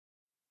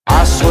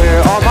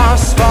all my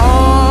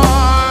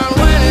scorn.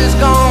 When it's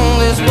gone,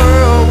 this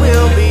world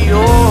will be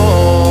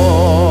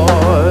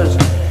yours.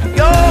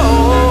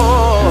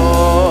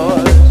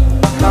 Yours.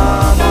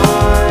 Come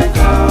on,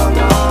 come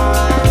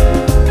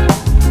on.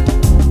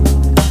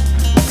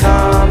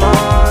 Come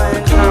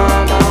on,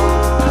 come on.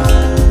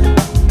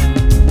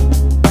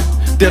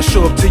 They'll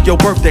show up to your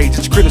birthday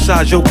just to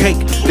criticize your cake.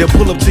 They'll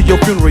pull up to your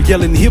funeral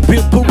yelling hip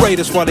hip parade.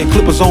 That's why they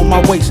clippers on my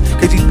waist,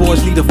 cause these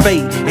boys need a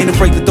fade. Ain't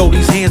afraid to throw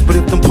these hands, but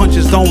if them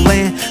punches don't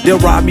land, they'll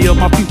rob me of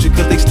my future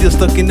cause they still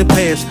stuck in the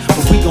past.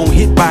 But we gon'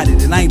 hit body,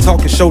 and I ain't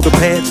talking shoulder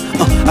pads.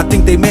 I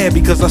think they mad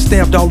because I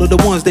stabbed all of the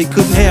ones they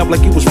couldn't have,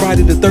 like it was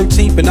Friday the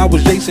 13th and I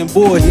was Jason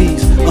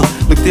Voorhees.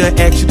 Look, they'll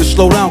ask you to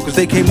slow down cause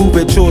they can't move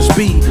at your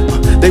speed.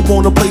 They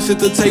want a place at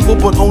the table,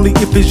 but only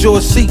if it's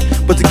your seat.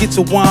 But to get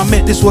to where I'm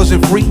at, this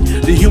wasn't free.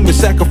 The human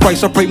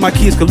sacrifice, I pray my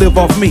kids could live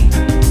off me.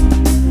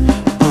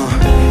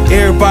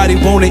 Everybody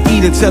wanna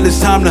eat until it's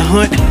time to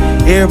hunt.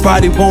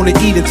 Everybody wanna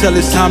eat until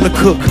it's time to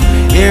cook.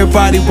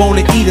 Everybody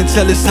wanna eat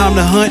until it's time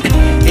to hunt.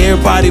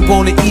 Everybody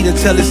wanna eat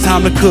until it's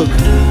time to cook.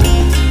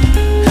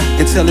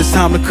 Until it's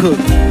time to cook.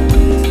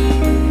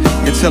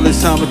 Until it's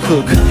time to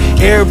cook.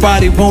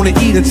 Everybody wanna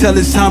eat until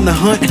it's time to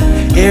hunt.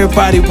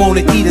 Everybody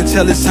wanna eat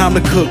until it's time to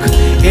cook.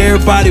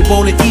 Everybody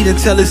wanna eat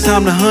until it's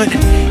time to hunt.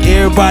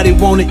 Everybody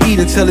wanna eat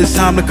until it's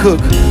time to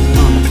cook.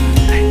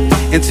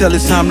 Until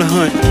it's time to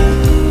hunt.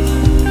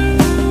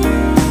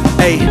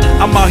 Hey,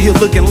 I'm out here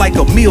looking like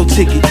a meal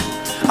ticket.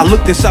 I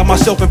looked inside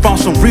myself and found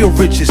some real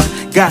riches.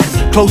 Got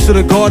closer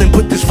to God and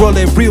put this world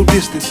at real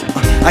distance.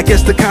 I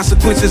guess the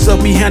consequences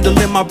of me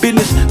handling my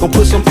business gon'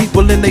 put some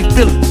people in their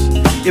feelings.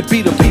 It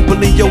be the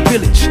people in your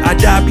village. I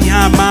die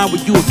behind mine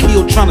when you a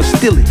killed trying to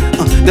steal it.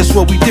 That's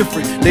where we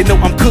different. They know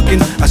I'm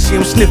cooking, I see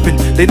them sniffing.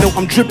 They know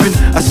I'm dripping,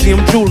 I see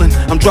them drooling.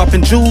 I'm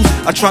dropping jewels,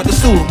 I tried to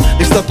sue them.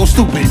 They stuck on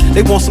stupid.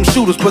 They want some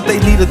shooters, but they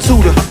need a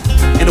tutor.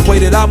 And the way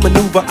that I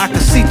maneuver, I can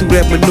see through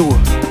that manure.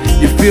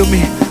 You feel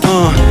me?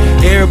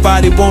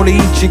 Everybody wanna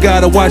eat, you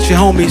gotta watch your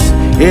homies.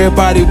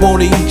 Everybody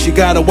wanna eat, you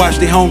gotta watch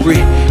they hungry.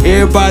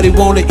 Everybody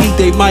wanna eat,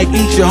 they might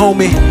eat your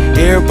homie.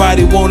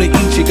 Everybody wanna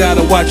eat, you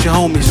gotta watch your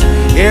homies.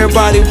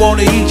 Everybody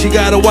wanna eat, you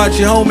gotta watch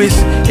your homies.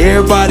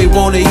 Everybody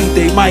wanna eat,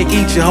 they might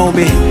eat your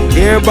homie.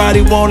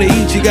 Everybody wanna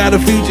eat, you gotta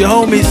feed your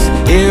homies.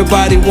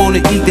 Everybody wanna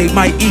eat, they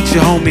might eat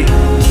your homie.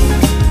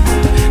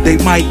 They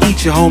might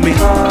eat your homie.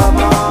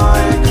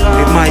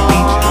 They might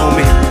eat your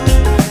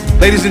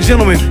homie. Ladies and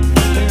gentlemen,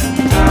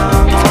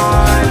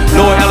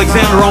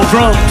 Alexxander on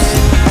drums.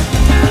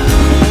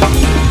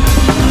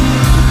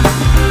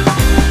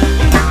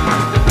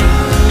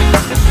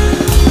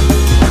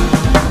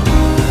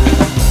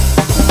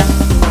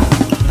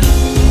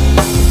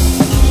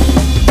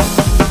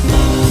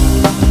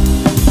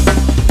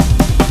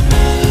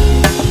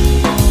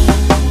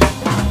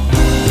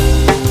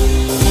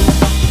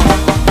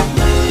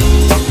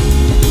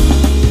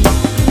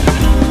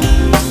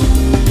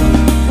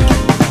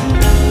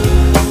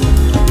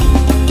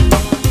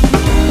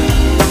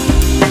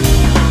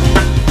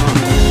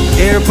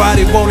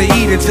 Everybody wanna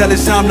eat until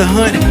it's time to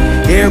hunt.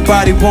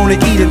 Everybody wanna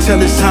eat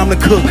until it's time to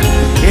cook.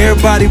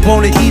 Everybody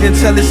wanna eat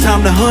until it's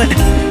time to hunt.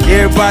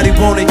 Everybody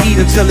wanna eat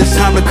until it's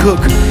time to cook.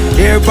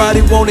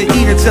 Everybody wanna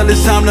eat until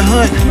it's time to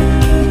hunt.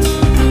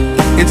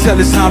 Until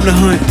it's time to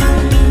hunt.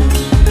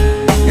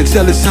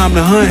 Until it's time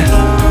to hunt.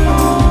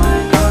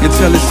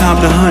 Until it's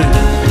time to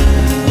hunt.